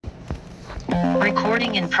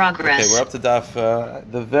Recording in progress. Okay, we're up to Daf,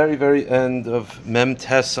 the very, very end of Mem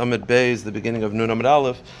Tes Amid Beis, the beginning of Nun Amid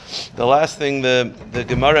Aleph. The last thing the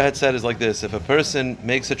Gemara had said is like this: if a person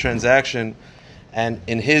makes a transaction, and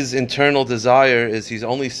in his internal desire is he's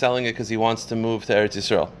only selling it because he wants to move to Eretz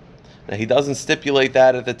Yisrael. Now he doesn't stipulate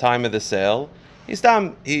that at the time of the sale. He's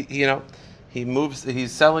selling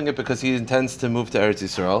it because he intends to move to Eretz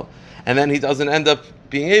Yisrael, and then he doesn't end up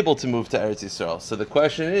being able to move to Eretz Yisrael. So the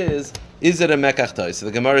question is it a mekach tai? So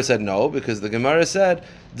the Gemara said no, because the Gemara said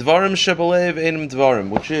dvarim shebalev einam dvarim,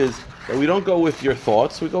 which is that we don't go with your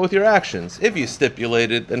thoughts, we go with your actions. If you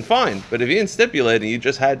stipulated, then fine. But if you didn't stipulate and you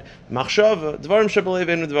just had machshava, dvarim shebalev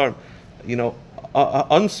einam dvarim,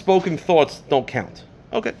 unspoken thoughts don't count.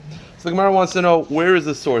 Okay. So the Gemara wants to know, where is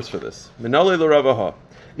the source for this? Minale l'ravaha.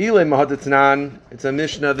 Ilay mahadetnan. It's a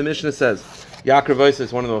Mishnah. The Mishnah says, Yaakov Vaysa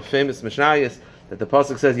is one of the most famous Mishnayos, that the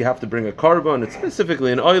pasuk says you have to bring a carbon. It's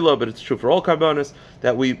specifically an oila, but it's true for all carbonis,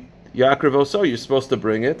 that Yaakov Oso, you're supposed to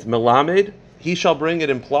bring it. Melamed, he shall bring it,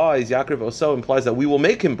 implies, Yaakov Oso implies that we will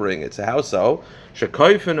make him bring it. So how so?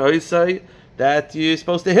 Shekoifen oisai, that you're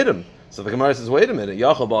supposed to hit him. So the Gemara says, wait a minute,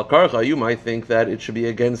 Yachal Bal Karcha, you might think that it should be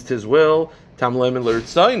against his will. Tamlem and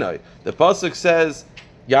L'Rtzainai. The pasuk says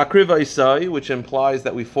Yakriv Isai, which implies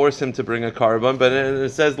that we force him to bring a carbon, but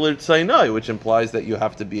it says L'Rtzainai, which implies that you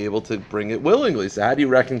have to be able to bring it willingly. So how do you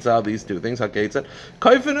reconcile these two things? Hakei said,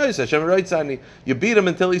 Kaifin Isai, Shem Reitzani. You beat him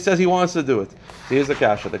until he says he wants to do it. So here's the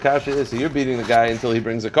kasha. The kasha is, so you're beating the guy until he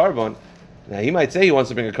brings a carbon. Now he might say he wants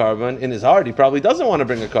to bring a carbon. In his heart, he probably doesn't want to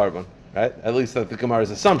bring a carbon. Right? At least that's the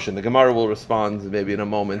Gemara's assumption. The Gemara will respond maybe in a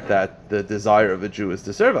moment that the desire of a Jew is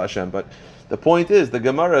to serve Hashem. But the point is, the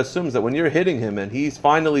Gemara assumes that when you're hitting him and he's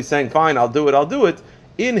finally saying, fine, I'll do it,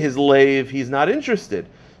 in his lave, he's not interested.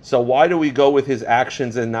 So why do we go with his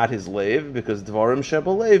actions and not his lave? Because dvarim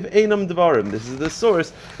shebalev einam dvarim. This is the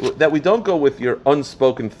source that we don't go with your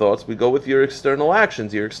unspoken thoughts. We go with your external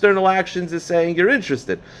actions. Your external actions is saying you're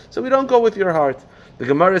interested. So we don't go with your heart. The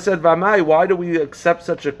Gemara said, Vamai, why do we accept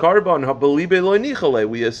such a carbon?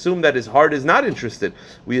 We assume that his heart is not interested.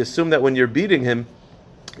 We assume that when you're beating him,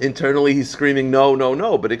 internally he's screaming no, no,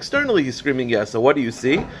 no, but externally he's screaming yes. So what do you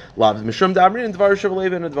see? This is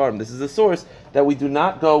the source that we do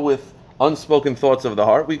not go with unspoken thoughts of the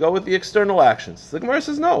heart, we go with the external actions. The Gemara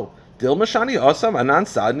says no. Why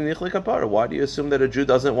do you assume that a Jew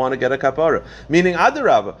doesn't want to get a kapara? Meaning,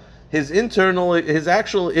 Adarabah, his dvarim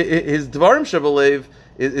shebalev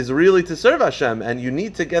is really to serve Hashem, and you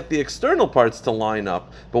need to get the external parts to line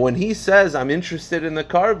up. But when he says, I'm interested in the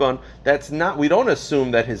carbon, we don't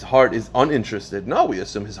assume that his heart is uninterested. No, we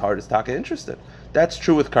assume his heart is taka interested. That's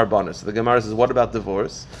true with karbanos. So the Gemara says, what about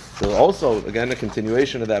divorce? So also, again, a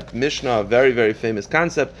continuation of that Mishnah, a very, very famous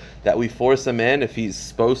concept, that we force a man if he's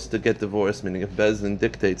supposed to get divorced, meaning if Bezdin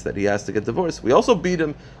dictates that he has to get divorced, we also beat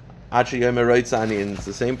him. And it's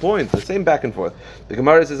the same point, the same back and forth. The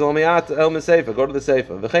Gemara says, go to the Seifa.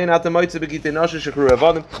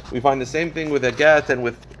 We find the same thing with a get and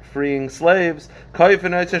with freeing slaves,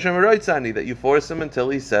 that you force him until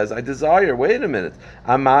he says, I desire. Wait a minute.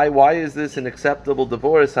 Why is this an acceptable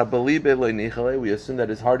divorce? We assume that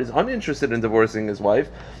his heart is uninterested in divorcing his wife.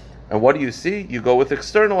 And what do you see? You go with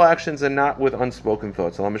external actions and not with unspoken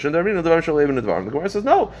thoughts. The Gemara says,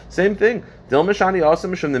 no, same thing. Perhaps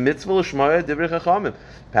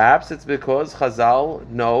it's because Chazal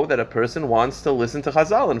know that a person wants to listen to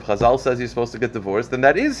Chazal, and if Chazal says he's supposed to get divorced, then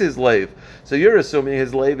that is his lave. So you're assuming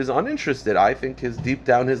his lave is uninterested. I think deep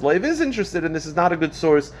down his lave is interested, and this is not a good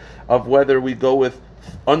source of whether we go with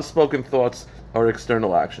unspoken thoughts or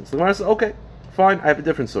external actions. The Gemara says, okay, fine, I have a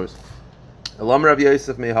different source. Elam Rav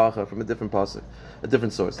Yosef Mehacha, from a different pasuk, a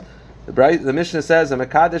different source. The Mishnah says,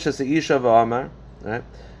 "Mekadesh as isha v'amar." Right?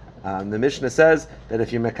 The Mishnah says that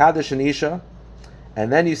if you mekadesh an isha,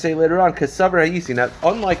 and then you say later on, "Kasavar hayisi." Now,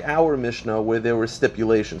 unlike our Mishnah where there were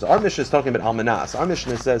stipulations, our Mishnah is talking about almanas. Our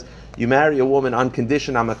Mishnah says you marry a woman on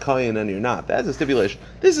condition I'm a kohen and you're not. That's a stipulation.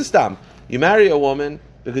 This is stam. You marry a woman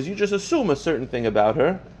because you just assume a certain thing about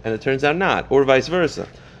her, and it turns out not, or vice versa.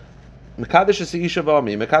 Mekadesh is isha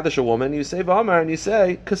v'ami. Mekadesh a woman, you say v'amar, and you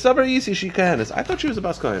say kasavar yisi she kahanis. I thought she was a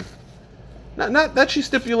bas kohen. Not that she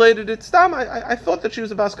stipulated it. Stam. I thought that she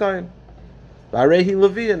was a bas kohen. Varehi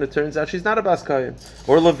Levi, and it turns out she's not a bas kohen.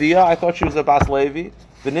 Or Levia, I thought she was a bas Levi.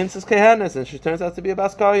 V'nins is kahanis, and she turns out to be a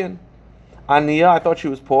bas kohen. Aniya, I thought she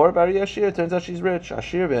was poor. Bari Ashir, it turns out she's rich.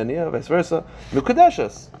 Ashir v'Aniya, vice versa.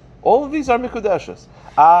 Mikudeshes. All of these are mikudeshes.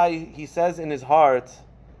 He says in his heart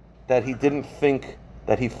that he didn't think,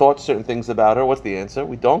 that he thought certain things about her. What's the answer?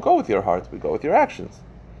 We don't go with your heart, we go with your actions.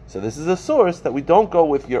 So this is a source that we don't go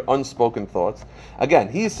with your unspoken thoughts. Again,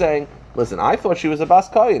 he's saying listen, I thought she was a bas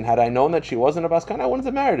kayin. Had I known that she wasn't a bas kayin, I wouldn't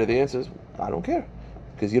have married her. The answer is, I don't care.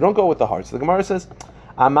 Because you don't go with the heart. So the Gemara says,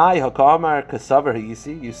 Amai hakamar kasavar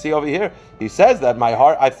ha'isi. You see over here, he says that my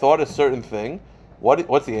heart, I thought a certain thing.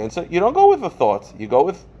 What's the answer? You don't go with the thought. You go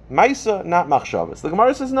with maisa, not machshavas. The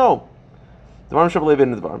Gemara says no. That's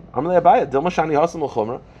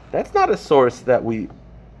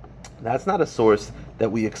not a source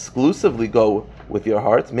that we exclusively go with your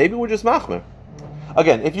heart. Maybe we're just machmer.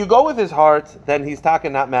 Again, if you go with his heart, then he's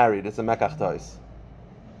taka not married. It's a mekach tois.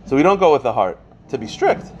 So we don't go with the heart. To be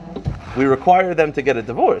strict, we require them to get a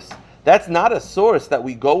divorce. That's not a source that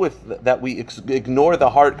we go with, that we ignore the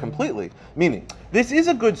heart completely. Meaning, this is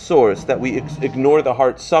a good source that we ignore the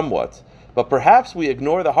heart somewhat, but perhaps we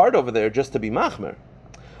ignore the heart over there just to be machmer.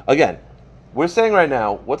 Again, we're saying right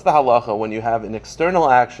now, what's the halacha when you have an external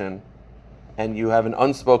action and you have an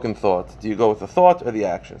unspoken thought? Do you go with the thought or the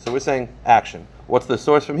action? So we're saying action. What's the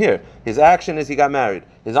source from here? His action is he got married.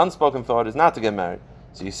 His unspoken thought is not to get married.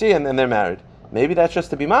 So you see, and then they're married. Maybe that's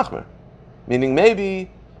just to be machmer. Meaning maybe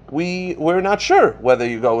we're not sure whether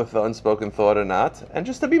you go with the unspoken thought or not, and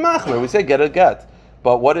just to be machmer, we say get a get.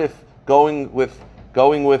 But what if going with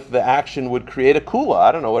the action would create a kula?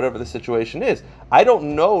 I don't know, whatever the situation is. I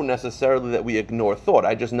don't know necessarily that we ignore thought.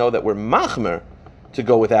 I just know that we're machmer to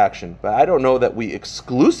go with action. But I don't know that we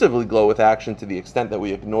exclusively go with action to the extent that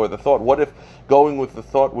we ignore the thought. What if going with the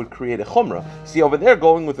thought would create a chumrah? See, over there,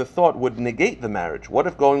 going with the thought would negate the marriage. What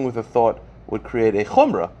if going with the thought would create a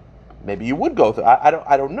chumrah? Maybe you would go through. I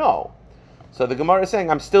don't know. So the Gemara is saying,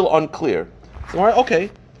 I'm still unclear. So Gemara, okay.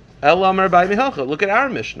 Look at our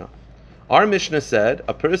Mishnah. Our Mishnah said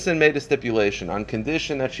a person made a stipulation on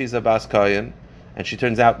condition that she's a bas kayin, and she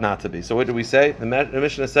turns out not to be. So what do we say? The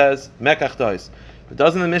Mishnah says mekach tois. But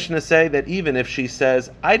doesn't the Mishnah say that even if she says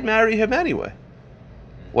I'd marry him anyway?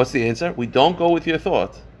 What's the answer? We don't go with your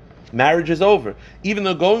thought. Marriage is over. Even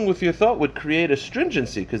though going with your thought would create a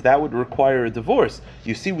stringency, because that would require a divorce.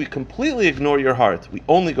 You see, we completely ignore your heart. We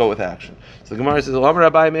only go with action. So the Gemara says,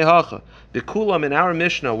 Rabbi mehacha. The kulam in our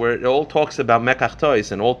Mishnah, where it all talks about mekach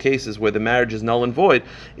tois, in all cases where the marriage is null and void,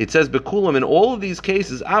 it says, bekulam, in all of these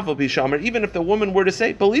cases, afal pishamer, even if the woman were to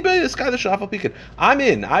say, I'm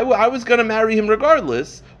in. I was going to marry him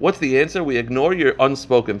regardless. What's the answer? We ignore your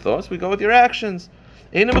unspoken thoughts. We go with your actions.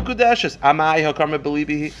 Over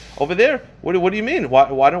there, what do you mean?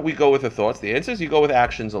 Why don't we go with the thoughts? The answer is you go with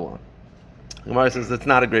actions alone. Gemara says that's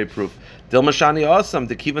not a great proof. That's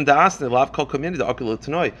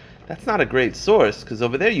not a great source, because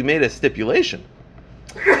over there you made a stipulation.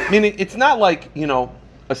 Meaning, it's not like, a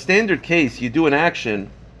standard case, you do an action,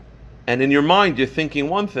 and in your mind you're thinking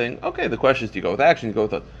one thing. Okay, the question is, do you go with action, you go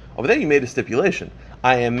with thought? Over there you made a stipulation.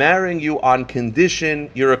 I am marrying you on condition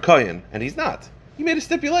you're a kohen, and he's not. You made a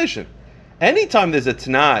stipulation. Anytime there's a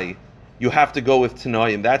Tanai, you have to go with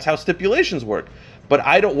Tanayim. That's how stipulations work. But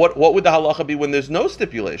what would the halacha be when there's no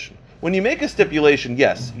stipulation? When you make a stipulation,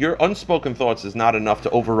 yes, your unspoken thoughts is not enough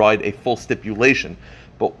to override a full stipulation.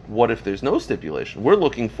 But what if there's no stipulation? We're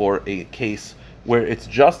looking for a case where it's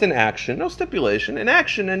just an action, no stipulation, an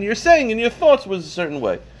action, and you're saying in your thoughts was a certain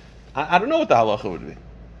way. I don't know what the halacha would be.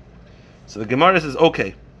 So the Gemara says,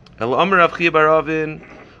 okay.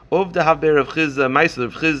 Of the Havber of Chizda, Meiser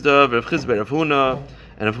of Chizda, Rav Chizda of Huna,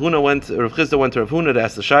 and Rav Chizda went to Rav Huna to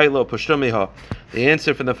ask the Shaila, Pashtumeha. The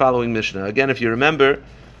answer from the following Mishnah. Again, if you remember,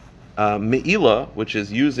 Me'ila, which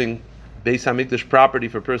is using Beis HaMikdash property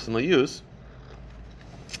for personal use,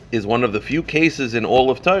 is one of the few cases in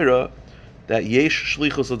all of Torah that Yesh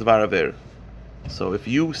Shlichus L'Dvar Aver. So if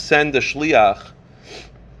you send a Shliach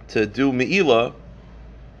to do Me'ila,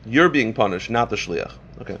 you're being punished, not the Shliach.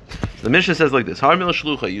 Okay. The Mishnah says like this: Har mil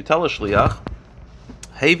shlucha, you tell a shliach,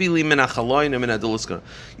 Hevi li min achaloin min aduluska.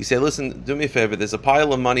 You say, listen, do me a favor. There's a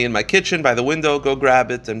pile of money in my kitchen by the window. Go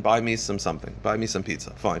grab it and buy me something. Buy me some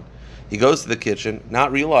pizza. Fine. He goes to the kitchen,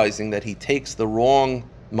 not realizing that he takes the wrong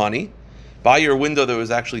money. By your window, there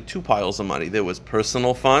was actually two piles of money. There was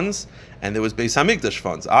personal funds and there was Beis HaMikdash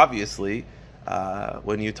funds. Obviously,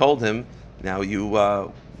 when you told him, now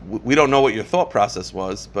we don't know what your thought process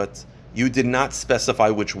was, but you did not specify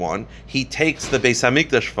which one. He takes the Beis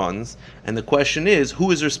HaMikdash funds, and the question is,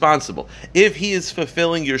 who is responsible? If he is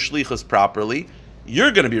fulfilling your shlichus properly,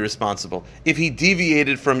 you're going to be responsible. If he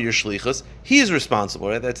deviated from your shlichus, he is responsible.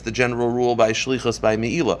 Right? That's the general rule by shlichus by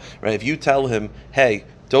me'ila. Right? If you tell him, hey,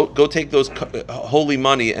 don't go take those holy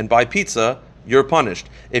money and buy pizza, you're punished.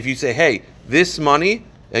 If you say, hey, this money,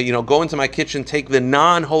 go into my kitchen, take the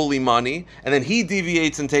non-holy money, and then he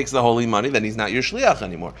deviates and takes the holy money, then he's not your shliach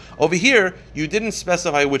anymore. Over here, you didn't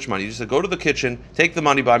specify which money. You just said, go to the kitchen, take the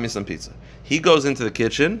money, buy me some pizza. He goes into the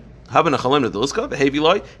kitchen,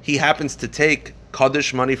 He happens to take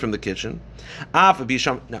Kaddish money from the kitchen. Now,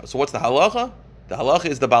 so what's the halacha? The halacha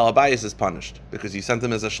is the balabayis is punished because you sent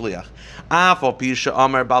him as a shliach.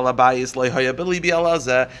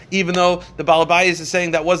 Even though the balabayis is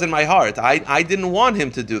saying that wasn't my heart. I didn't want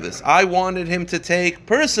him to do this. I wanted him to take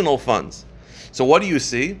personal funds. So what do you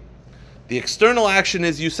see? The external action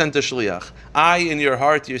is you sent a shliach. In your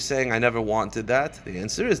heart, you're saying, I never wanted that. The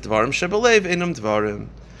answer is dvarim shebelev einam dvarim.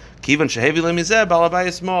 Kivan shehevi lemizeh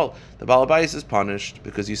balabayis small. The balabayis is punished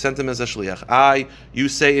because you sent him as a shliach. You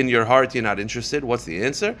say in your heart you're not interested. What's the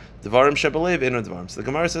answer? Dvarim shebelev einam dvarim. So the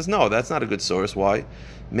Gemara says, no, that's not a good source. Why?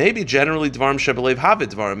 Maybe generally dvarim shebelev havet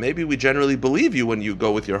dvarim. Maybe we generally believe you when you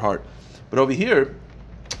go with your heart. But over here,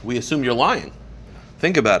 we assume you're lying.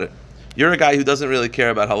 Think about it. You're a guy who doesn't really care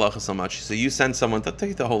about halacha so much. So you send someone to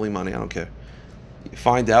take the holy money. I don't care. You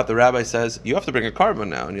find out the rabbi says, you have to bring a carbon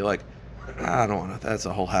now. And you're like, I don't want it. That's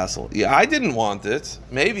a whole hassle. Yeah, I didn't want it.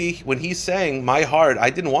 Maybe when he's saying, my heart, I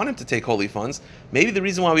didn't want him to take holy funds. Maybe the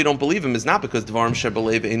reason why we don't believe him is not because dvarim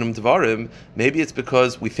shebelev einam dvarim. Maybe it's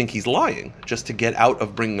because we think he's lying, just to get out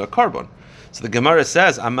of bringing a carbon. So the Gemara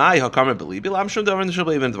says, "Amai hakarma belibi lam shum davar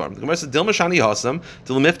nishbelev in dvarim." The Gemara says, "Dilma shani hasam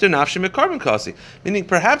dilmifter nafshim carbon kasi." Meaning,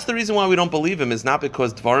 perhaps the reason why we don't believe him is not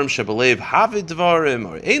because dvarim shebelev havid dvarim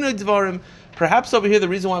or einay dvarim. Perhaps over here the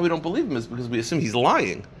reason why we don't believe him is because we assume he's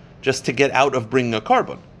lying, just to get out of bringing a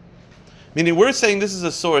carbon. Meaning, we're saying this is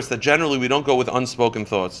a source that generally we don't go with unspoken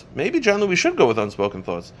thoughts. Maybe generally we should go with unspoken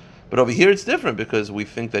thoughts, but over here it's different because we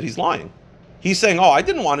think that he's lying. He's saying, I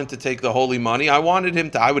didn't want him to take the holy money. I wanted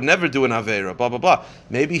him to, I would never do an Aveira, blah, blah, blah.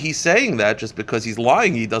 Maybe he's saying that just because he's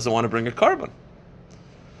lying, he doesn't want to bring a carbon.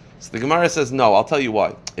 So the Gemara says, no, I'll tell you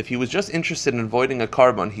why. If he was just interested in avoiding a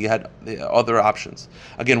carbon, he had other options.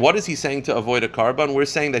 Again, what is he saying to avoid a carbon? We're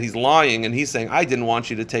saying that he's lying, and he's saying, I didn't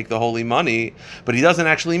want you to take the holy money, but he doesn't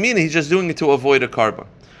actually mean it. He's just doing it to avoid a carbon.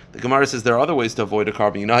 The Gemara says there are other ways to avoid a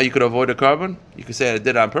carbon. You know how you could avoid a carbon? You could say, I did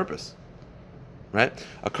it on purpose. Right?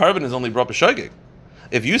 A carbon is only brought b'shogeg.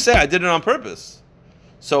 If you say I did it on purpose,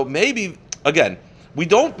 so maybe again we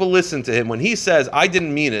don't listen to him when he says I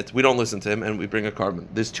didn't mean it. We don't listen to him and we bring a carbon.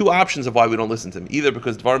 There's two options of why we don't listen to him. Either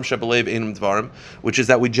because dvarim shebelev einam dvarim, which is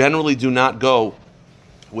that we generally do not go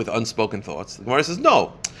with unspoken thoughts. The Gemara says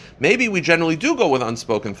no. Maybe we generally do go with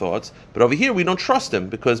unspoken thoughts, but over here we don't trust him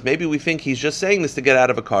because maybe we think he's just saying this to get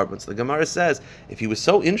out of a carbon. So the Gemara says, if he was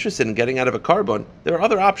so interested in getting out of a carbon, there are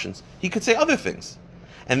other options. He could say other things.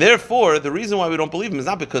 And therefore, the reason why we don't believe him is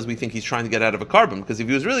not because we think he's trying to get out of a carbon, because if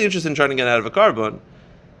he was really interested in trying to get out of a carbon,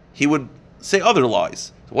 he would say other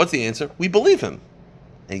lies. So what's the answer? We believe him.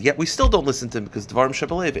 And yet we still don't listen to him because dvarim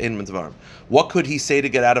shebelev einam dvarim. What could he say to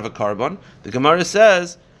get out of a carbon? The Gemara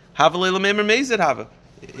says, Havalei l'meimer meized hava.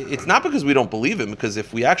 It's not because we don't believe him, because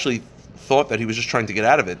if we actually thought that he was just trying to get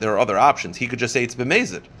out of it, there are other options. He could just say it's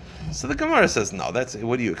b'mezid. So the Gemara says, no,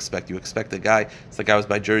 what do you expect? You expect the guy, it's like I was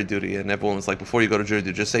by jury duty, and everyone's like, before you go to jury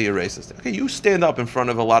duty, just say you're racist. Okay, you stand up in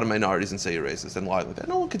front of a lot of minorities and say you're racist and lie like that.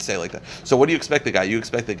 No one could say like that. So what do you expect the guy? You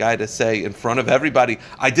expect the guy to say in front of everybody,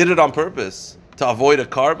 I did it on purpose to avoid a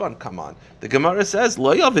carbon? Come on. The Gemara says,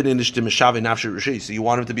 so you want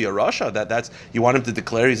him to be a Rasha? That's you want him to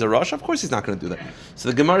declare he's a Rasha? Of course he's not going to do that. So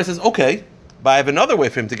the Gemara says, okay, but I have another way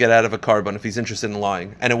for him to get out of a carbon if he's interested in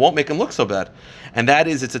lying, and it won't make him look so bad. And that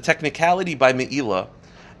is, it's a technicality by Me'ila,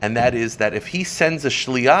 and that is that if he sends a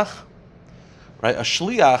shliach, right, a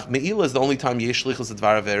shliach, Me'ila is the only time yesh shlichus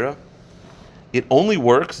dvar avera. It only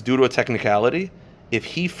works due to a technicality if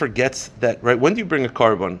he forgets that, right, when do you bring a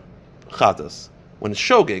carbon? Chatas. When it's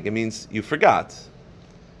shogeg, it means you forgot.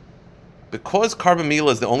 Because carbon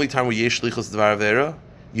Me'ila is the only time where yesh shlichus dvar avera,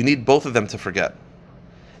 you need both of them to forget.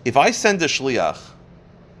 If I send a shliach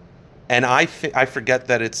and I forget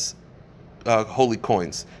that it's holy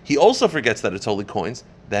coins, he also forgets that it's holy coins,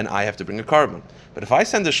 then I have to bring a carbon. But if I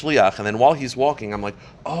send a shliach and then while he's walking, I'm like,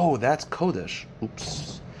 oh, that's kodesh.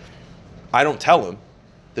 Oops. I don't tell him.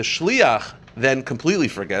 The shliach then completely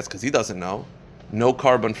forgets because he doesn't know. No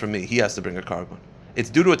carbon from me. He has to bring a carbon. It's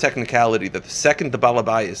due to a technicality that the second the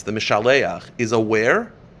balabayis, the mishaleach, is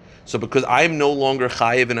aware. So because I'm no longer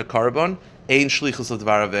chayiv in a carbon, ein shlichus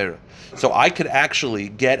l'dvar avera. So I could actually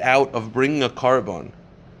get out of bringing a carbon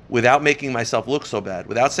without making myself look so bad,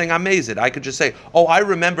 without saying I'm mazed. I could just say, oh, I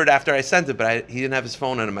remembered after I sent it, but he didn't have his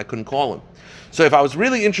phone on him. I couldn't call him. So if I was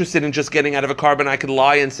really interested in just getting out of a carbon, I could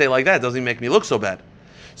lie and say like that. It doesn't even make me look so bad.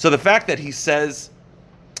 So the fact that he is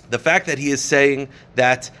saying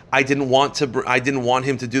that I didn't want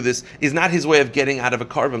him to do this is not his way of getting out of a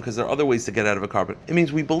carbon, because there are other ways to get out of a carbon. It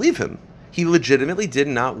means we believe him. he legitimately did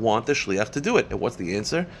not want the shliach to do it. And what's the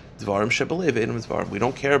answer? Dvarim shebelev ein dvarim. We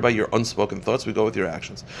don't care about your unspoken thoughts. We go with your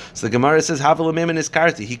actions. So the Gemara says, Havel meimen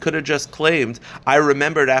iskarti. He could have just claimed, I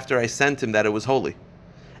remembered after I sent him that it was holy.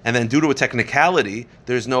 And then due to a technicality,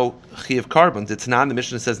 there's no chi of carbon. It's not. The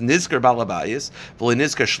Mishnah says, Nizkar balabayis, v'le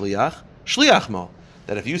nizkar shliach mo.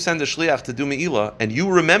 That if you send a shliach to do me'ilah, and you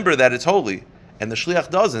remember that it's holy, and the shliach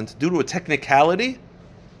doesn't, due to a technicality,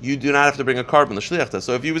 you do not have to bring a carbon, the shliach does.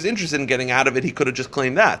 So if he was interested in getting out of it, he could have just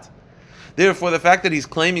claimed that. Therefore, the fact that he's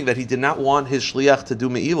claiming that he did not want his shliach to do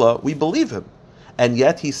me'ilah, we believe him. And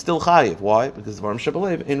yet he's still chayiv. Why? Because dvarim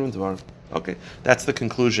shebelev ein dvarim. Okay, that's the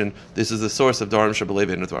conclusion. This is the source of dvarim shebelev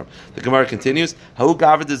ein dvarim. The Gemara continues. Now,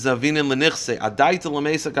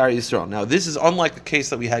 this is unlike the case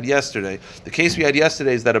that we had yesterday. The case we had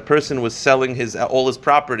yesterday is that a person was selling all his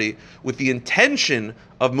property with the intention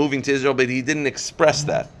of moving to Israel, but he didn't express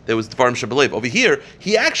that. There was dvarim shebelev. Over here,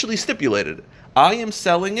 he actually stipulated it. I am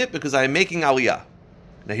selling it because I am making aliyah.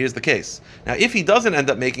 Now, here's the case. Now, if he doesn't end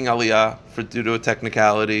up making aliyah due to a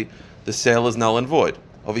technicality, the sale is null and void.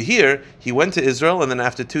 Over here, he went to Israel, and then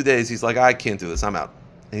after 2 days, he's like, I can't do this, I'm out.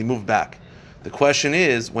 And he moved back. The question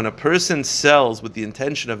is, when a person sells with the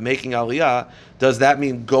intention of making aliyah, does that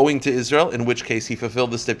mean going to Israel, in which case he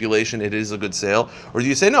fulfilled the stipulation, it is a good sale? Or do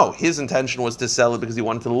you say, no, his intention was to sell it because he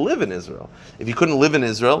wanted to live in Israel? If he couldn't live in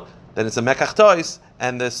Israel, then it's a mekach tois,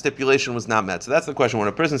 and the stipulation was not met. So that's the question. When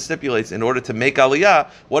a person stipulates in order to make aliyah,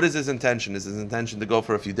 what is his intention? Is his intention to go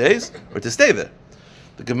for a few days, or to stay there?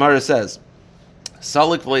 The Gemara says,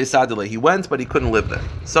 Salik v'lei sadele. He went, but he couldn't live there.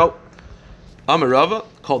 So, Amar Rava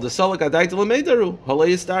called the Salik adayt l'meidaru holei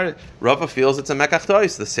yistar. Rava feels it's a mekach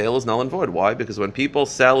tois. The sale is null and void. Why? Because when people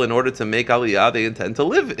sell in order to make aliyah, they intend to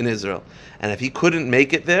live in Israel. And if he couldn't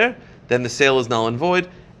make it there, then the sale is null and void,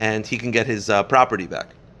 and he can get his property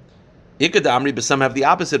back. Ikad Amri, but some have the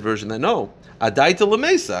opposite version that no, adayt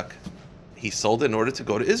l'meisak. He sold it in order to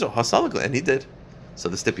go to Israel, hasalik, and he did. So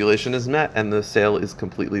the stipulation is met, and the sale is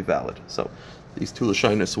completely valid. So these two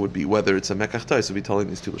lashonos would be whether it's a mekach tois, would be telling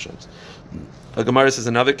these two lashonos. A Gemara says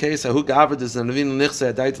another case.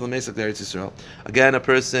 Again, a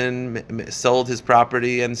person sold his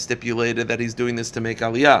property and stipulated that he's doing this to make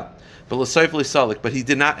aliyah, but he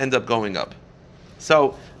did not end up going up.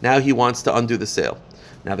 So now he wants to undo the sale.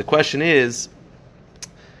 Now the question is,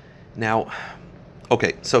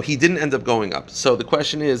 so he didn't end up going up. So the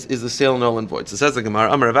question is the sale null and void? So says the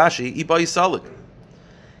Gemara, Amar Ravashi, Ibai Salik.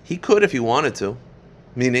 He could if he wanted to,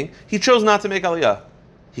 meaning he chose not to make aliyah.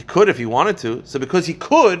 He could if he wanted to. So because he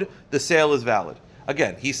could, the sale is valid.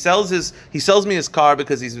 Again, he sells me his car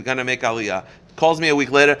because he's going to make aliyah. Calls me a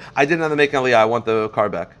week later, I didn't have to make aliyah, I want the car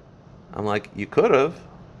back. I'm like, you could have.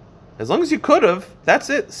 As long as you could have, that's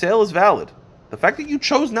it. Sale is valid. The fact that you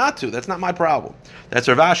chose not to, that's not my problem. That's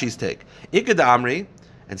Rav Ashi's take. Ikad Amri,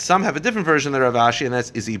 and some have a different version than Rav Ashi, and that's,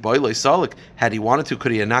 is he boilei salik? Had he wanted to,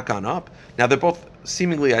 could he have not gone up? Now they're both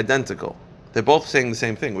seemingly identical. They're both saying the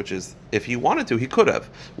same thing, which is, if he wanted to, he could have.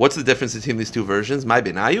 What's the difference between these two versions? My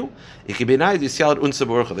benayu,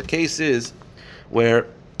 the case is where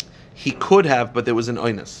he could have, but there was an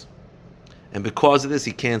oinus. And because of this,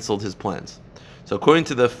 he canceled his plans. So according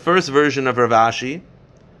to the first version of Rav Ashi,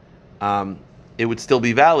 it would still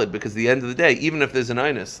be valid, because at the end of the day, even if there's an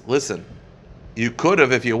oinus, listen, you could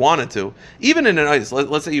have if you wanted to. Even in an oinus,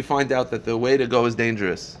 let's say you find out that the way to go is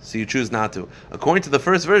dangerous, so you choose not to. According to the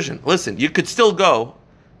first version, listen, you could still go.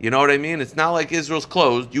 You know what I mean? It's not like Israel's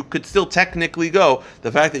closed. You could still technically go.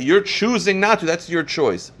 The fact that you're choosing not to, that's your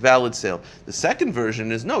choice. Valid sale. The second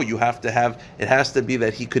version is no, it has to be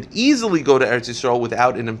that he could easily go to Eretz Yisrael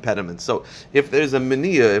without an impediment. So if there's a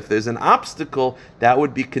mania, if there's an obstacle, that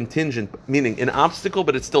would be contingent, meaning an obstacle,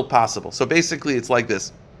 but it's still possible. So basically it's like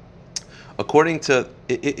this. According to,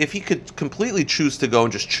 if he could completely choose to go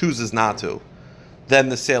and just chooses not to, then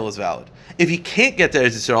the sale is valid. If he can't get to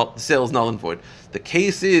Eretz Yisrael, the sale is null and void. The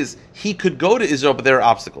case is, he could go to Israel, but there are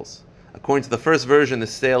obstacles. According to the first version, the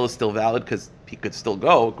sale is still valid because he could still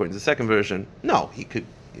go. According to the second version, no, he could,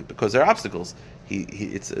 because there are obstacles.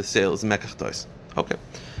 It's a sale is mekach tois. Okay.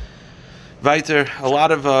 Weiter, a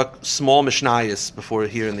lot of small mishnayos before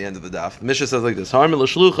here in the end of the daf. The Mishnah says like this: if a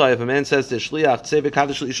man says to shliach,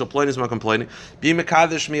 be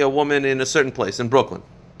mekadesh me a woman in a certain place in Brooklyn,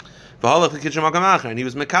 and he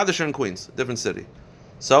was mekadesh in Queens, a different city.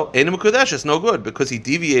 So Einu Mekudesh is no good because he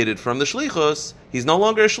deviated from the shlichus. He's no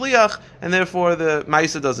longer a shliach, and therefore the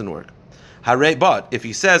ma'isa doesn't work. But if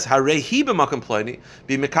he says Harei hi b'makom ploni,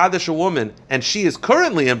 be mekadesh a woman, and she is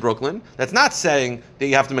currently in Brooklyn, that's not saying that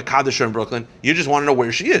you have to mekadesh her in Brooklyn. You just want to know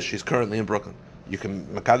where she is. She's currently in Brooklyn. You can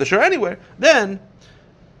mekadesh her anywhere. Then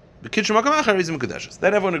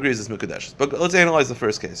Then everyone agrees it's Mekudeshes. But let's analyze the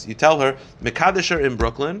first case. You tell her, Mekadesher in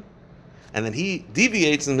Brooklyn, and then he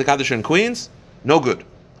deviates in Mekadesher in Queens, no good.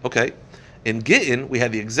 Okay. In Gittin, we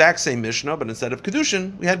had the exact same Mishnah, but instead of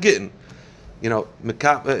Kiddushin, we had Gittin.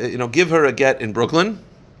 Give her a get in Brooklyn,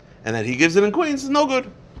 and then he gives it in Queens, is no good.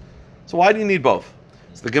 So why do you need both?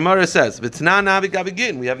 So the Gemara says, "V'tna navi gabi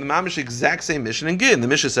Gittin." We have the mamish exact same Mishnah in Gittin. The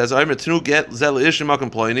Mishnah says, "I'm a tnu get zel ish makam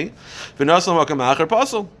ploini, v'nasal makam acher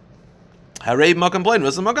pasel." Harei makam ploini,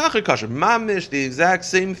 v'nasal makam acher kasher. Mamish the exact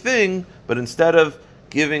same thing, but instead of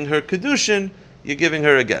giving her Kiddushin, you're giving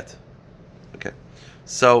her a get. Okay,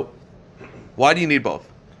 so why do you need both?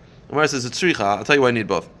 The Gemara says, I'll tell you why I need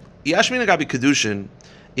both. Yashmin gabi Kiddushin,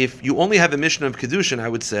 if you only have a Mishnah of Kiddushin, I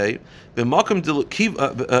would say, b'makom to the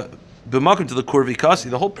kurvi kasi,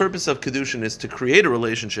 the whole purpose of Kiddushin is to create a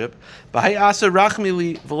relationship. B'hayasa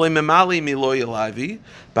rachmili v'le memali milo yalavi,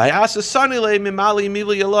 b'hayasa sanile memali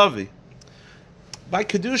milo yalavi. By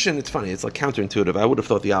Kiddushin, it's funny, it's like counterintuitive. I would have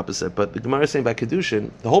thought the opposite, but the Gemara is saying by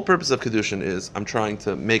Kiddushin, the whole purpose of Kiddushin is, I'm trying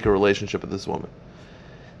to make a relationship with this woman.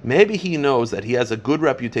 Maybe he knows that he has a good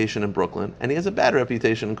reputation in Brooklyn and he has a bad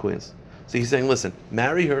reputation in Queens. So he's saying, listen,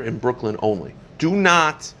 marry her in Brooklyn only. Do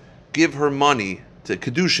not give her money to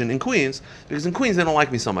Kiddushin in Queens, because in Queens they don't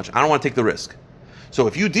like me so much. I don't want to take the risk. So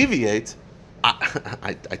if you deviate,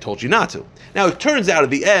 I told you not to. Now it turns out at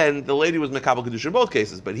the end, the lady was Mekabel Kiddushin in both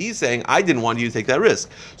cases, but he's saying, I didn't want you to take that risk.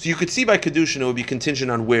 So you could see by Kiddushin it would be contingent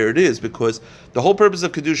on where it is, because the whole purpose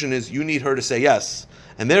of Kiddushin is you need her to say yes.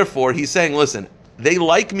 And therefore he's saying, listen, they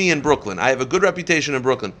like me in Brooklyn. I have a good reputation in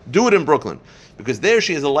Brooklyn. Do it in Brooklyn. Because there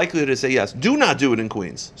she has a likelihood to say yes. Do not do it in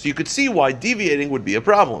Queens. So you could see why deviating would be a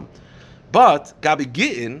problem. But Gabi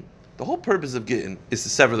Gittin, the whole purpose of Gittin is to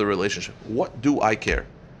sever the relationship. What do I care?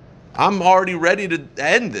 I'm already ready to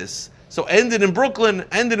end this. So end it in Brooklyn,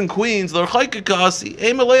 end it in Queens. What would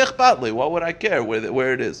I care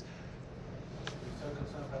where it is?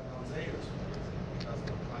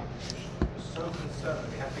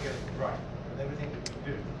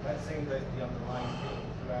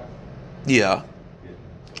 Yeah.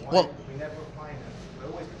 Well, we never find it.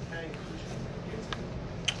 We're always comparing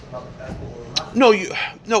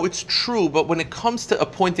No, it's true, but when it comes to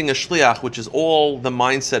appointing a shliach, which is all the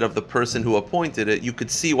mindset of the person who appointed it, you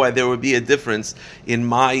could see why there would be a difference in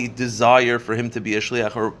my desire for him to be a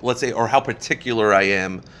shliach, or let's say, or how particular I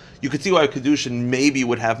am. You could see why Kiddushin maybe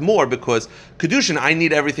would have more, because Kiddushin, I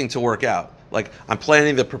need everything to work out. Like, I'm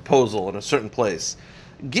planning the proposal in a certain place.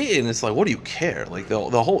 Gittin, it's like, what do you care? Like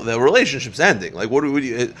the relationship's ending. Like, what do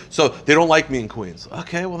you? So they don't like me in Queens.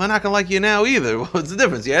 Okay, well they're not gonna like you now either. What's the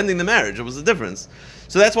difference? You're ending the marriage. What was the difference?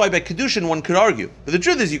 So that's why by Kiddushin one could argue. But the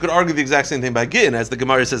truth is, you could argue the exact same thing by Gittin, as the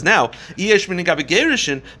Gemara says now. Kiddushin,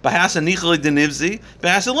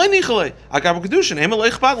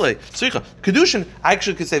 I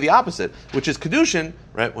actually could say the opposite, which is Kiddushin.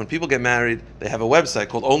 Right? When people get married, they have a website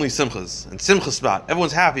called Only Simchas and Simcha Spot.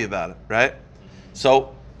 Everyone's happy about it, right?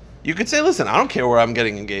 So you could say, listen, I don't care where I'm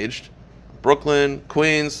getting engaged. Brooklyn,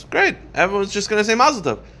 Queens, great. Everyone's just going to say Mazel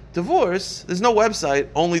Tov. Divorce, there's no website,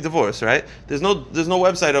 only divorce, right? There's no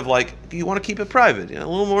website of like, you want to keep it private, a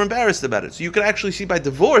little more embarrassed about it. So you could actually see by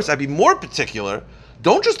divorce, I'd be more particular.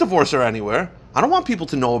 Don't just divorce her anywhere. I don't want people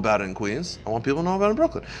to know about it in Queens. I want people to know about it in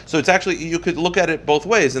Brooklyn. So it's actually, you could look at it both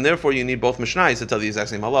ways, and therefore you need both Mishnayos to tell the exact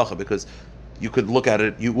same halacha, because you could look at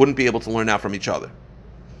it, you wouldn't be able to learn out from each other.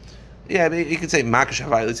 Yeah, you could say Makash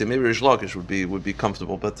Havai. Let's say maybe Rish Lakish would be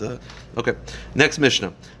comfortable, but okay. Next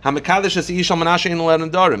Mishnah. Hamikadesh as Ishal Menashe in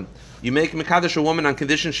Darim. You make Mikadesh a woman on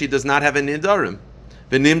condition she does not have any Darim.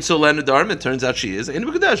 V'nimtzu Darim. It turns out she is in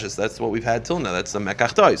Mekadesh. That's what we've had till now. That's a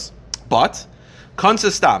Mekach Tois. But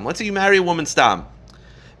Kansa Stam. Let's say you marry a woman Stam.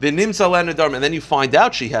 V'nimtzu Darim, and then you find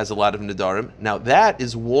out she has a lot of Nedarim. Now that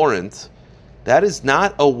is warrant. That is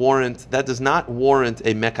not a warrant. That does not warrant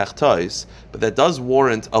a mekach tois, but that does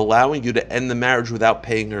warrant allowing you to end the marriage without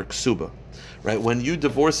paying her ksuba. Right? When you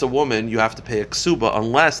divorce a woman, you have to pay a ksuba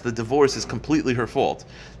unless the divorce is completely her fault.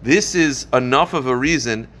 This is enough of a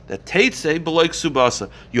reason that teitze b'loy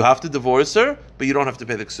ksubasa. You have to divorce her, but you don't have to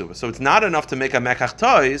pay the ksuba. So it's not enough to make a mekach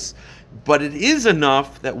tois, but it is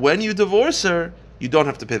enough that when you divorce her, you don't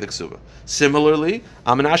have to pay the ksuba. Similarly,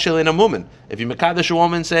 Aminashel in a woman. If you mekadesh a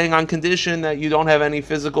woman saying on condition that you don't have any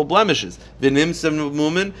physical blemishes, v'nimsem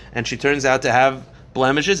woman, and she turns out to have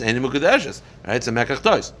blemishes, and mukadeshes, right? It's a mekach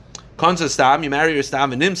tois. Konsa stam, you marry your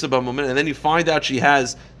stam, v'nimsem woman, and then you find out she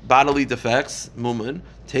has bodily defects, woman,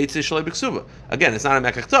 teitze shalei b'ksuba. Again, it's not a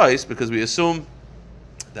mekach tois because we assume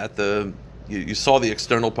that you saw the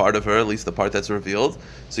external part of her, at least the part that's revealed.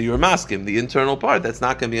 So you're masking the internal part. That's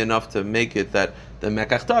not going to be enough to make it that than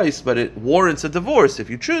mekach tais, but it warrants a divorce if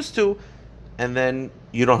you choose to, and then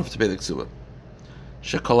you don't have to pay the ksuba.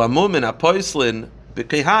 Shekol hamumin apoislin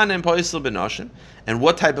b'kehanim poisl b'noshin. And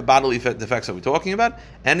what type of bodily defects are we talking about?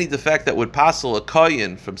 Any defect that would passel a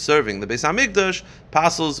kohen from serving the Beis Hamikdash,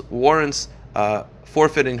 passels warrants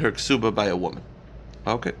forfeiting her ksuba by a woman.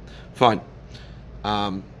 Okay, fine.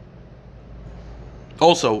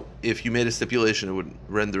 Also, if you made a stipulation, it would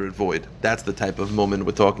render it void. That's the type of moment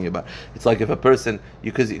we're talking about. It's like if a person,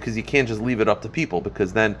 because you can't just leave it up to people,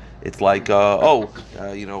 because then it's like,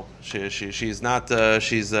 she's not good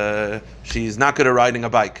at riding a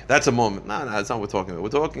bike. That's a moment. No, that's not what we're talking about. We're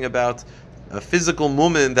talking about a physical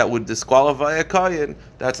moment that would disqualify a kohen.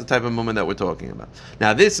 That's the type of moment that we're talking about.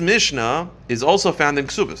 Now, this Mishnah is also found in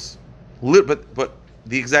Ksubas, but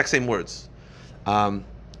the exact same words.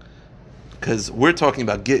 Because we're talking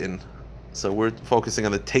about gittin, so we're focusing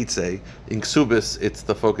on the teitzei. In ksubis,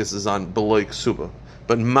 the focus is on beloy ksuba.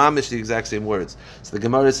 But mamish, the exact same words. So the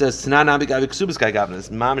Gemara says, Tanan abi gavi ksubis kai gavna. This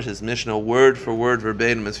mamish, this Mishnah, word for word,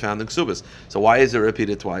 verbatim, is found in ksubis. So why is it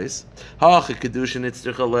repeated twice? Kiddushin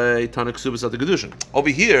itzrichalei tana ksubis at the Kiddushin. Over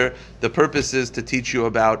here, the purpose is to teach you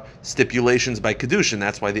about stipulations by Kiddushin.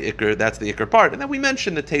 That's why the ikr part. And then we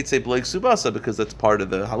mentioned the teitzei beloy ksubasa because that's part of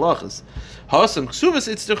the halachas.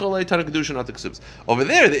 Over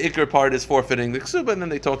there, the ikr part is forfeiting the ksuba, and then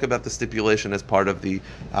they talk about the stipulation as part of the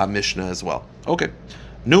Mishnah as well. Okay,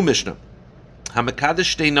 new Mishnah. Okay,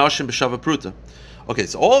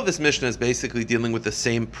 so all of this Mishnah is basically dealing with the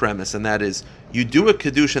same premise, and that is, you do a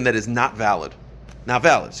Kiddushin that is not valid,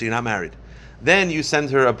 so you're not married. Then you send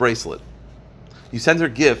her a bracelet. You send her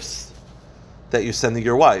gifts that you're sending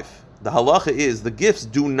your wife. The halacha is, the gifts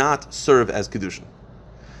do not serve as Kiddushin.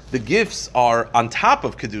 The gifts are on top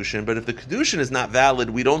of Kiddushin, but if the Kiddushin is not valid,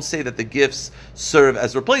 we don't say that the gifts serve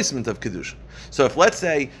as replacement of Kiddushin. So if, let's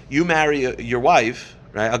say, you marry your wife,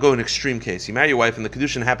 right? I'll go an extreme case. You marry your wife and the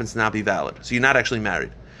Kiddushin happens to not be valid. So you're not actually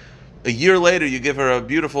married. A year later, you give her a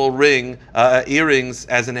beautiful ring, earrings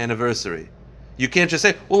as an anniversary. You can't just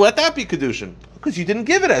say, well, let that be Kiddushin, because you didn't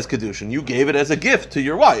give it as Kiddushin. You gave it as a gift to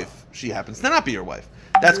your wife. She happens to not be your wife.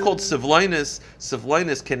 That's called sivloinus.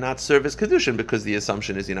 Sivloinus cannot serve as Kiddushin because the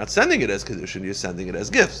assumption is you're not sending it as Kiddushin, you're sending it as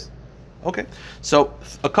gifts. Okay, so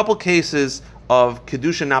a couple cases of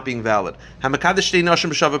Kiddushin not being valid. I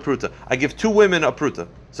give two women a pruta,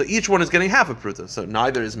 so each one is getting half a pruta, so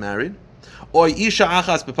neither is married. Or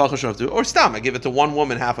stam, I give it to one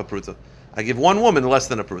woman half a pruta. I give one woman less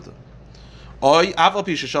than a pruta.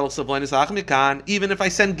 Even if I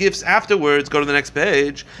send gifts afterwards, go to the next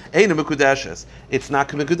page, it's not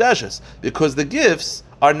mekudeshes, because the gifts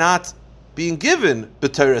are not being given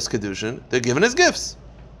b'teres kedushin, they're given as gifts.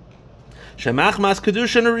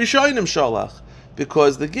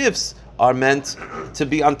 Because the gifts are meant to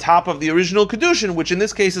be on top of the original kedushin, which in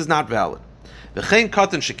this case is not valid.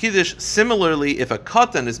 Similarly, if a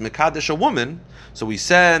katan is mekadesh a woman, so we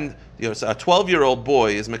send, so a 12-year-old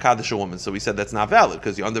boy is mekadesh a woman, so we said that's not valid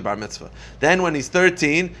because you're under bar mitzvah. Then when he's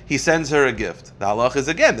 13, he sends her a gift. The halach is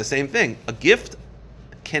again the same thing. A gift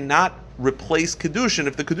cannot replace kedushin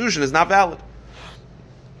if the kedushin is not valid.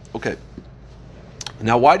 Okay.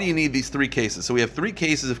 Now, why do you need these three cases? So we have three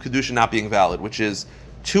cases of kedushin not being valid, which is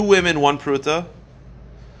two women, one pruta,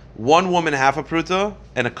 one woman, half a pruta,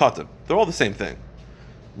 and a katan. They're all the same thing.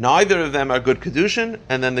 Neither of them are good kedushin,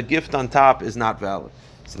 and then the gift on top is not valid.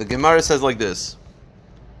 So the Gemara says like this.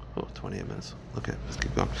 28 minutes. Okay, let's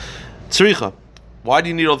keep going. Tzricha. Why do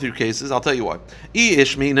you need all three cases? I'll tell you why.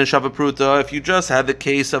 If you just had the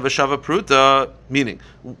case of a shava pruta, meaning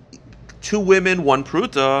two women, one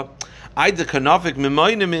pruta,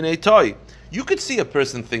 you could see a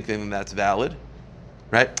person thinking that's valid,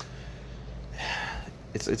 right?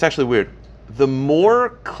 It's actually weird. The more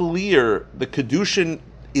clear the Kiddushin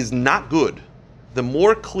is not good, the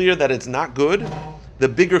more clear that it's not good, the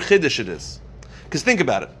bigger Chiddush it is. Because think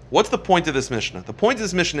about it. What's the point of this Mishnah? The point of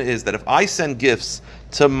this Mishnah is that if I send gifts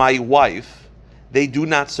to my wife, they do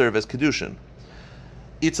not serve as Kiddushin.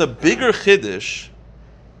 It's a bigger Chiddush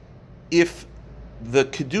if the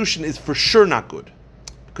Kiddushin is for sure not good.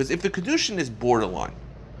 Because if the Kiddushin is borderline,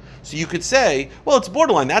 so you could say, well, it's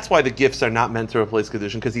borderline. That's why the gifts are not meant to replace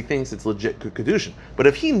Kiddushin, because he thinks it's legit Kiddushin. But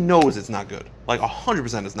if he knows it's not good, like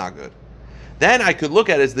 100% it's not good, then I could look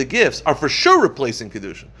at it as the gifts are for sure replacing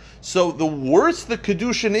Kiddushin. So the worse the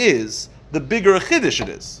Kiddushin is, the bigger a Chiddush it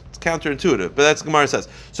is. It's counterintuitive, but that's what Gemara says.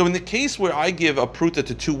 So in the case where I give a pruta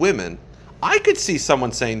to two women, I could see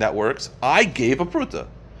someone saying that works. I gave a pruta.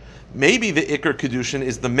 Maybe the Iker Kiddushin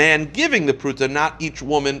is the man giving the pruta, not each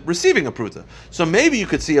woman receiving a pruta. So maybe you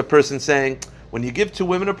could see a person saying, When you give two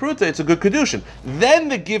women a pruta, it's a good Kiddushin. Then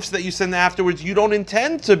the gifts that you send afterwards, you don't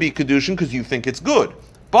intend to be Kiddushin because you think it's good.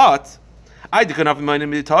 But in the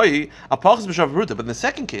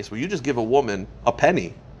second case, where you just give a woman a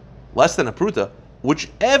penny, less than a pruta, which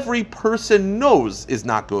every person knows is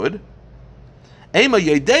not good, you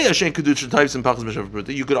could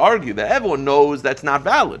argue that everyone knows that's not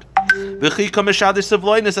valid. And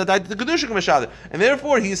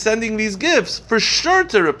therefore, he's sending these gifts for sure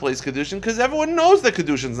to replace Kiddushin because everyone knows that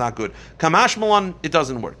Kiddushin is not good. Kamash Malan, it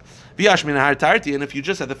doesn't work. And if you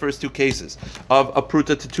just had the first two cases of a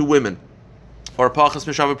pruta to two women, or a pachas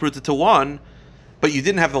mishav pruta to one, but you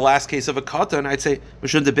didn't have the last case of a katan, I'd say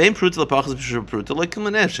mishun debein pruta lepachas mishav pruta like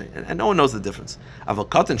kilaneshe, and no one knows the difference. Of a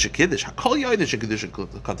katan shekiddish, hakol yoyden shekiddish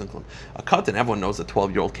katan klum. A katan, everyone knows a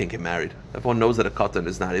 12-year-old can't get married. Everyone knows that a katan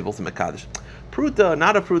is not able to make kaddish. Pruta,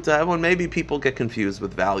 not a pruta. Everyone, maybe people get confused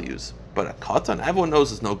with values, but a katan, everyone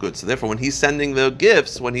knows is no good. So therefore, when he's sending the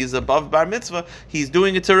gifts, when he's above bar mitzvah, he's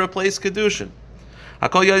doing it to replace Kiddushin. In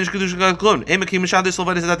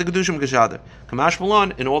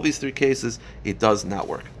all these three cases, it does not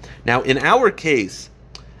work. Now, in our case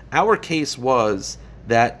was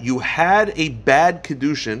that you had a bad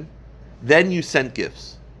Kiddushin, then you sent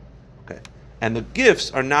gifts. Okay, and the gifts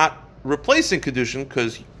are not replacing Kiddushin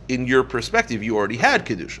because, in your perspective, you already had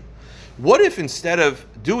Kiddushin. What if instead of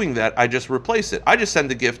doing that, I just replace it? I just send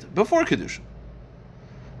the gift before Kiddushin,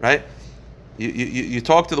 right? You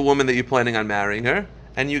talk to the woman that you're planning on marrying her,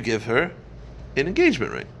 and you give her an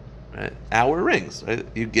engagement ring, right? Our rings, right?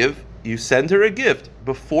 You send her a gift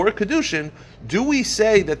before Kiddushin. Do we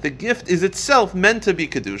say that the gift is itself meant to be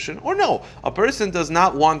Kiddushin, or no? A person does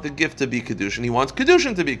not want the gift to be Kiddushin. He wants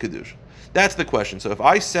Kiddushin to be Kiddushin. That's the question. So if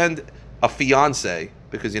I send a fiance,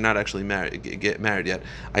 because you're not actually get married yet,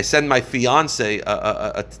 I send my fiance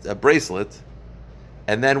a bracelet,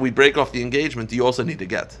 and then we break off the engagement, do you also need to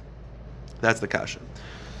get? That's the kasha.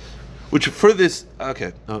 Which for this,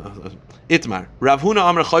 okay, Itmar. Rav Huna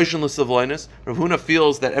Amar Chayshin L'Savloinus. Rav Huna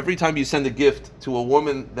feels that every time you send a gift to a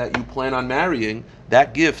woman that you plan on marrying,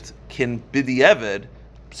 that gift can b'di'eved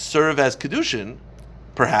serve as Kiddushin.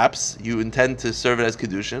 Perhaps you intend to serve it as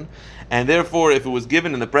Kiddushin, and therefore, if it was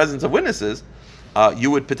given in the presence of witnesses, you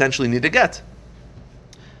would potentially need a get.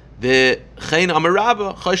 The Chayin Amar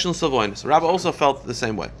Rabba Chayshin L'Savloinus. Rabba also felt the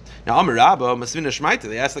same way. Now, Amar Rabba, Masvina Shmaita,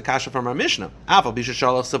 they asked the kasha from our Mishnah. Wait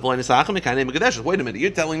a minute,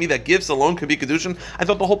 you're telling me that gifts alone could be Kiddushin? I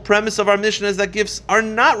thought the whole premise of our Mishnah is that gifts are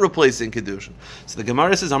not replacing Kiddushin. So the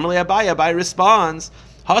Gemara says, Amar Abai responds,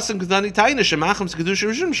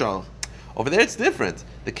 over there it's different.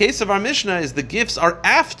 The case of our Mishnah is the gifts are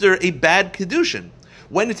after a bad Kiddushin.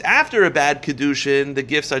 When it's after a bad Kiddushin, the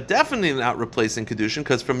gifts are definitely not replacing Kiddushin,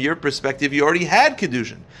 because from your perspective, you already had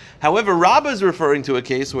Kiddushin. However, Rabba is referring to a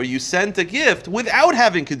case where you sent a gift without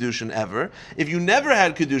having Kiddushin ever. If you never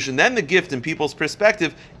had Kiddushin, then the gift, in people's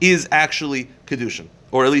perspective, is actually Kiddushin.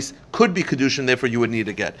 Or at least could be Kiddushin, therefore you would need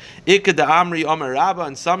to get. Ikka da Amri Amar Rabba,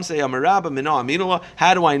 and some say Amar Rabba, Mina Aminullah.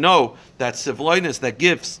 How do I know that Sivloinus, that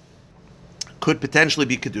gifts, could potentially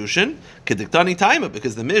be Kiddushin? Kediktani Taima,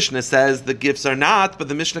 because the Mishnah says the gifts are not, but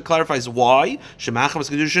the Mishnah clarifies why. Shemacham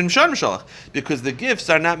Kiddushin Sharm Shalach. Because the gifts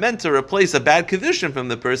are not meant to replace a bad Kiddushin from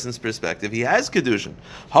the person's perspective. He has Kiddushin.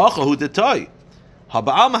 Hachahu Detoi.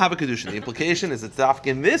 Haba'alma have a Kiddushin. The implication is it's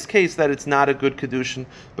in this case that it's not a good Kiddushin,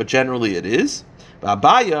 but generally it is.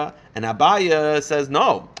 Abaya, and Abaya says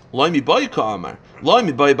no. Loi mi boy ka'amar. Loi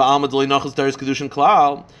mi boy ba'alma d'loi nachas daris Kiddushin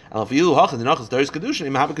klal. Abaya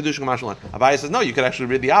says, no, you could actually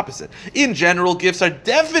read the opposite. In general, gifts are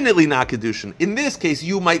definitely not Kiddushin. In this case,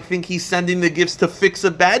 you might think he's sending the gifts to fix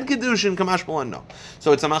a bad Kiddushin. Kamash Malan, no.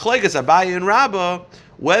 So it's a machlekes, Abaya and Rabbah,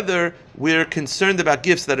 whether we're concerned about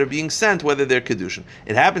gifts that are being sent, whether they're Kiddushin.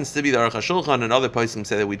 It happens to be that Aruch HaShulchan and other poskim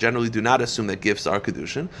say that we generally do not assume that gifts are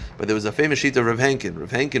Kiddushin, but there was a famous sheet of Rav Henkin.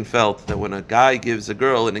 Rav Henkin felt that when a guy gives a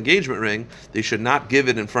girl an engagement ring, they should not give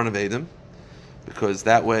it in front of Adam, because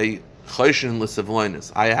that way, Chayshin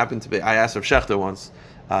L'Savloinus. I asked Rav Shechter once,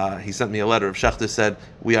 he sent me a letter. Rav Shechter said,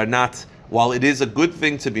 we are not, while it is a good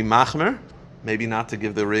thing to be machmer, maybe not to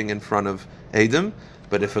give the ring in front of Adam,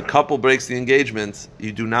 but if a couple breaks the engagement,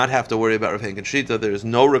 you do not have to worry about Rav Henkin Shita. There is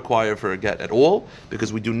no require for a get at all,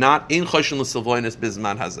 because we do not, in Chayshin L'Savloinus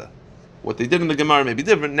Bizman Hazeh. What they did in the Gemara may be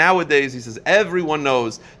different. Nowadays, he says, everyone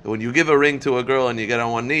knows that when you give a ring to a girl and you get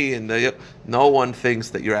on one knee, and no one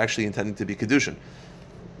thinks that you're actually intending to be Kiddushin.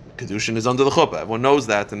 Kiddushin is under the chuppah. Everyone knows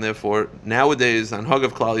that, and therefore, nowadays, on Hag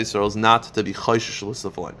of Klal Yisrael is not to be Chayshish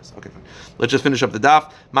L'Savloinus. Okay, fine. Let's just finish up the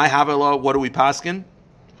daf. My Havela, what do we paskin?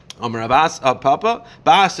 Papa,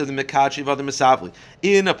 Basa the Mekachi Vada Misavli.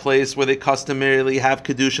 In a place where they customarily have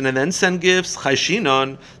Kiddushin and then send gifts,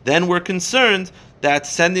 Chayshinon, then we're concerned that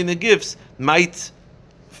sending the gifts might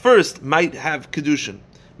have Kiddushin.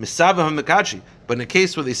 Misavah Mekachi. But in a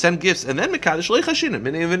case where they send gifts and then Mekadosh Lo Chayshinon,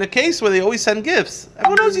 meaning in a case where they always send gifts,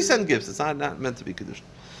 everyone knows you send gifts. It's not meant to be Kiddushin.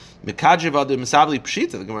 Mekachi Vada Misavli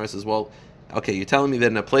Pshita, the Gemara says, well, okay, you're telling me that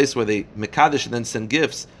in a place where they Mekadosh and then send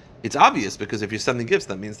gifts, it's obvious, because if you're sending gifts,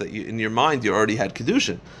 that means that in your mind you already had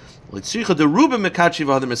Kiddushin. The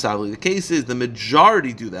case is the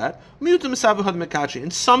majority do that,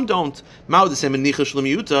 and some don't.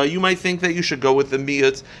 You might think that you should go with the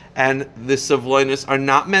miyut and the savloinus are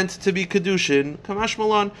not meant to be Kiddushin. Kamash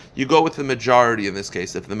Malan, you go with the majority in this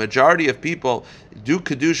case. If the majority of people do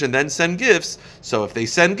Kiddushin, then send gifts, so if they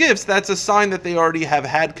send gifts, that's a sign that they already have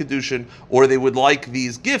had Kiddushin, or they would like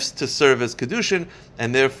these gifts to serve as Kiddushin,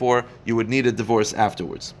 and therefore you would need a divorce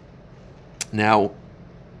afterwards. Now,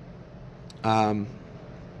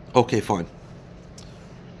 okay, fine.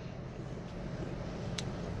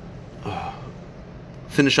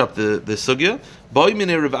 Finish up the sugya. Very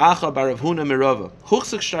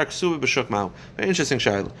interesting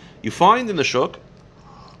shayla. You find in the shuk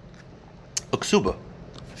a ksuba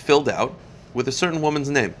filled out with a certain woman's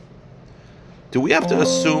name. Do we have to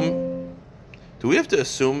assume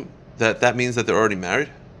that means that they're already married?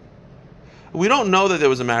 We don't know that there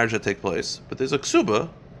was a marriage that took place, but there's a ksuba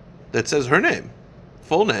that says her name,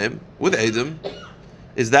 full name, with Edom.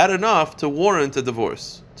 Is that enough to warrant a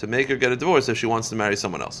divorce, to make her get a divorce if she wants to marry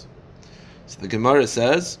someone else? So the Gemara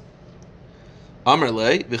says, Amar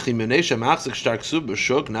le, v'chimenesha machzik shtar ksuba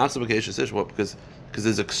shuk nachzik b'keish ish. What? Because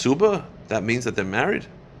there's a ksuba, that means that they're married?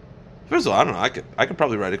 First of all, I don't know. I could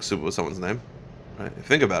probably write a ksuba with someone's name, right?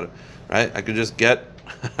 Think about it, right? I could just get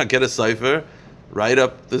a cipher, write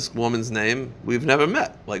up this woman's name. We've never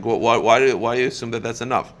met. Like, why do you assume that that's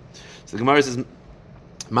enough? So the Gemara says,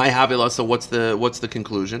 "My havila." So what's the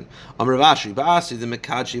conclusion? Amravashi, Basi the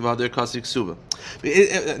Mekachi Vader Kasik Suba.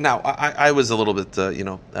 Now, I was a little bit, that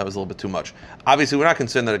was a little bit too much. Obviously, we're not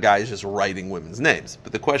concerned that a guy is just writing women's names,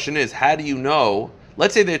 but the question is, how do you know?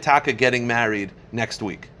 Let's say they're taka getting married next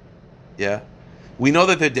week. Yeah, we know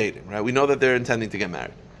that they're dating, right? We know that they're intending to get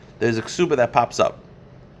married. There's a ksuba that pops up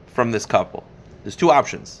from this couple. There's two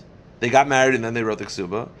options: they got married and then they wrote the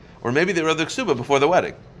ksuba, or maybe they wrote the ksuba before the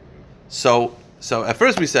wedding. So at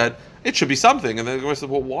first we said it should be something, and then we said,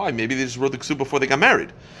 well, why? Maybe they just wrote the ksuba before they got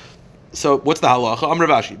married. So what's the halacha?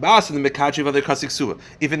 Amravashi, Bas and the Mekachi Vader Kasik Ksuba.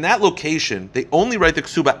 If in that location they only write the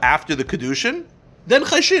ksuba after the Kiddushin, then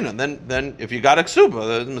Chayshinan. Then if you got a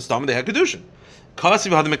ksuba, the Mistama they had Kiddushin. Kasi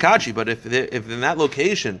v'had Mekachi. But if in that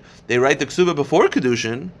location they write the ksuba before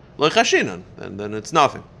Kiddushin, lo Chayshinan, then it's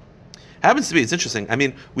nothing. Happens to be, it's interesting. I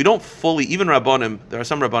mean, we don't fully, even Rabbanim, there are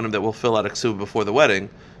some Rabbanim that will fill out a ksuba before the wedding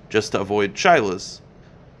just to avoid shilas.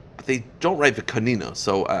 But they don't write the kanina,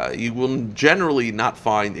 so you will generally not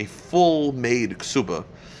find a full-made ksuba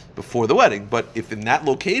before the wedding. But if in that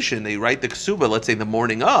location they write the ksuba, let's say the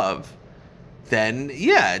morning of, then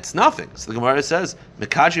yeah, it's nothing. So the Gemara says,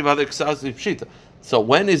 "Mekachi v'ader ksas pshita." So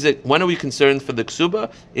when are we concerned for the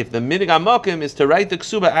ksuba? If the minig hamakim is to write the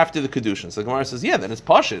ksuba after the kedushin, so the Gemara says, yeah, then it's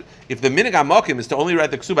pashit. If the minig hamakim is to only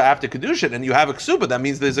write the ksuba after kedushin, and you have a ksuba, that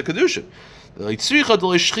means there's a kedushin.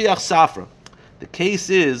 The case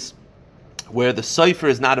is where the cipher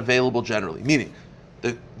is not available generally, meaning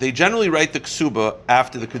they generally write the ksuba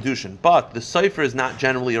after the kedushin, but the cipher is not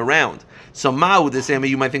generally around. So ma'u disami,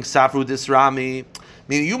 you might think safru disrami,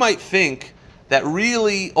 meaning you might think that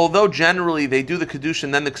really, although generally they do the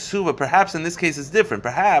kedushin then the ksuba, perhaps in this case it's different.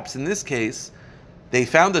 Perhaps in this case they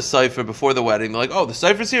found a cipher before the wedding. They're like, oh, the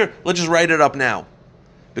cipher's here, let's just write it up now.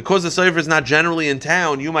 Because the cipher is not generally in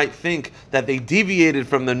town, you might think that they deviated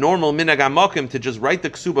from the normal minhag hamakim to just write the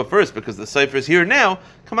ksuba first because the cipher is here now.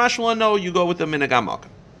 Kamashla, no, you go with the minhag hamakim.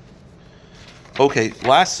 Okay,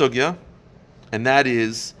 last sugya, and that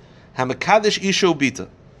is hamakadesh isho bita.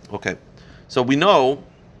 Okay, so we know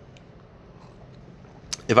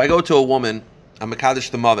if I go to a woman, I'm makadesh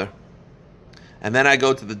the mother, and then I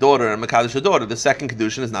go to the daughter and makadesh the daughter, the second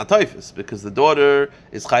kedushin is not taifus because the daughter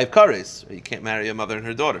is chayv kares. You can't marry a mother and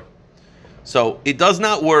her daughter. So it does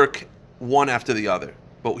not work one after the other.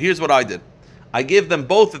 But here's what I did. I give them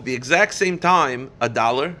both at the exact same time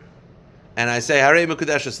 $1, and I say harei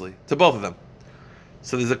mekudeshesli to both of them.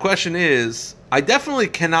 So the question is, I definitely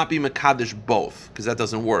cannot be makadesh both because that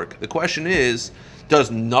doesn't work. The question is, does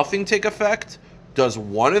nothing take effect? Does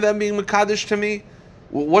one of them being makadesh to me?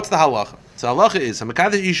 What's the halacha? So halacha is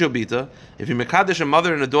makadesh isha bita. If you makadesh a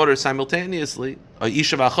mother and a daughter simultaneously, a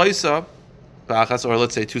isha v'achoisa, or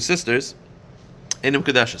let's say two sisters, Einam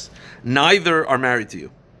Kadeshes. Neither are married to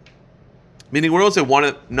you. Meaning we're also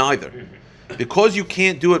one, neither. Because you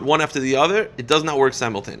can't do it one after the other, it does not work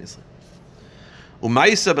simultaneously.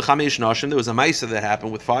 Umaisa b'chamesh nashim, there was a maisa that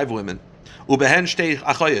happened with 5 women. Ubehen shtei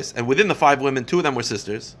achayos, and within the 5 women, 2 of them were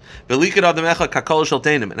sisters. V'likad adam echad kakol shel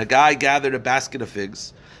teinim, and a guy gathered a basket of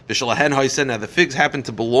figs. V'shalahen hoisen, now the figs happened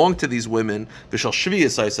to belong to these women. V'shal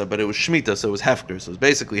shviyas hoisa, but it was shmita, so it was hefker, so it was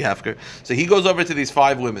basically hefker. So he goes over to these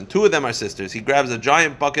 5 women. 2 of them are sisters. He grabs a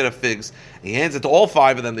giant bucket of figs. He hands it to all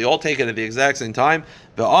 5 of them. They all take it at the exact same time.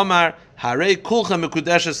 V'amar harei kulchem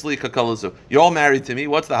mekudeshes li kakalazu. You're all married to me.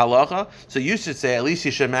 What's the halacha? So you should say at least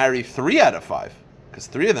you should marry 3 out of 5. Because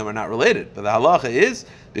 3 of them are not related. But the halacha is,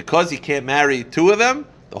 because he can't marry 2 of them,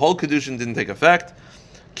 the whole Kiddushin didn't take effect.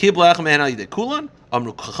 The halacha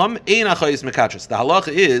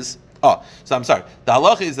is, the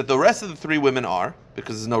halacha is that the rest of the 3 women are,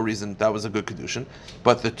 because there's no reason, that was a good Kiddushin,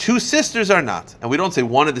 but the 2 sisters are not. And we don't say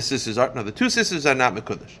one of the sisters are, no, the 2 sisters are not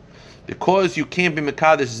Mekudesh. Because you can't be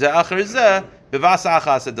Mekadesh Zeh Acher Zeh, Bivasa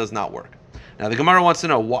Achas, it does not work. Now the Gemara wants to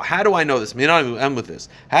know, how do I know this? May not even end with this.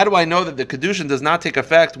 How do I know that the Kiddushin does not take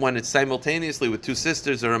effect when it's simultaneously with 2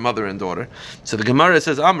 sisters or a mother and daughter? So the Gemara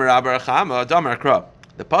says, Amar Abar Chama, Damar Krab.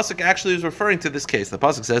 The pasuk actually is referring to this case. The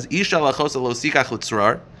pasuk says, "Isha lachos lo sikach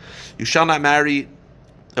l'tzrar." You shall not marry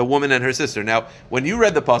a woman and her sister. Now, when you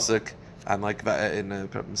read the pasuk, unlike that in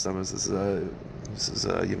some of this is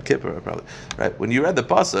Yom Kippur probably, right? When you read the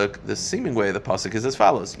pasuk, the seeming way of the pasuk is as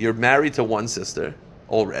follows: you're married to one sister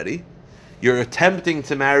already. You're attempting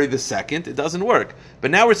to marry the second. It doesn't work.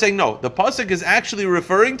 But now we're saying no. The pasuk is actually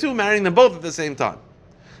referring to marrying them both at the same time.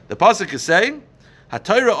 The pasuk is saying. The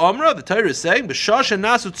Torah is saying,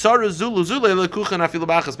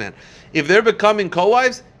 if they're becoming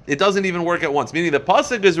co-wives, it doesn't even work at once. Meaning the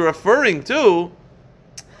pasuk is referring to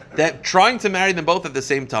that trying to marry them both at the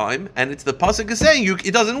same time, and it's the pasuk is saying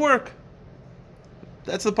it doesn't work.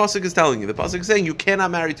 That's the pasuk is telling you. The pasuk is saying you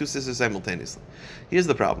cannot marry 2 sisters simultaneously. Here's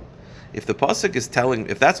the problem: if the pasuk is telling,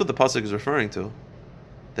 if that's what the pasuk is referring to,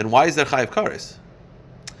 then why is there chayav kares?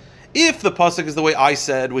 If the pasuk is the way I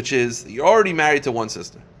said, which is you're already married to one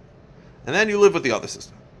sister, and then you live with the other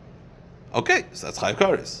sister, okay, so that's chayav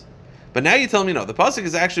kares. But now you tell me no, the pasuk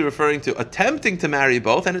is actually referring to attempting to marry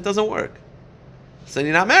both, and it doesn't work. So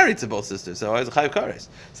you're not married to both sisters, so why is it chayav kares?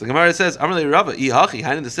 So the Gemara says, "Amalei Rabbi, ihachi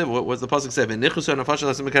hainin the siv." What was the pasuk say? "V'nichusu nafashal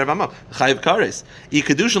asim b'kerev amam." Chayav kares. I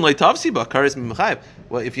kedushin loy tavsi ba kares mimchayav.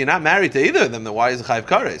 Well, if you're not married to either of them, then why is it chayav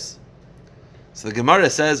kares? So the Gemara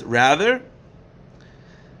says, rather.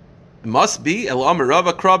 It must be El Amar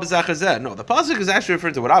Rava Krab Zachar Zeh. No, the pasuk is actually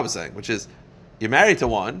referring to what I was saying, which is you're married to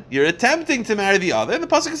one, you're attempting to marry the other, and the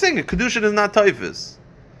pasuk is saying a Kiddushin is not taifus.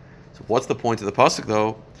 So what's the point of the pasuk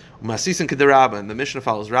though? Umasisin Kedarabba, and the Mishnah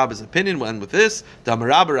follows Rabbi's opinion. And with this,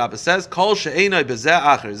 Rabbi says, Kol she'enoi bezeh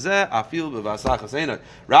acher zeh afil b'vasachas enoi.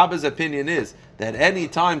 Rabbi's opinion is that any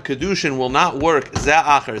time Kiddushin will not work zeh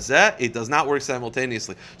acher zeh, it does not work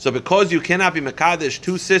simultaneously. So because you cannot be Mekadesh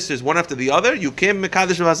 2 sisters one after the other, you can't be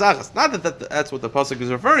Mekadesh b'vasachas. Not that that's what the pasuk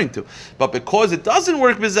is referring to, but because it doesn't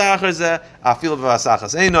work bezeh acher zeh afil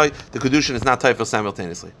b'vasachas enoi, the Kiddushin is not taifel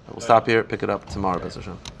simultaneously. We'll stop here, pick it up tomorrow. Thank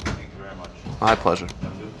you very much. My pleasure.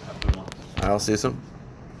 Have a good one. I'll see you soon.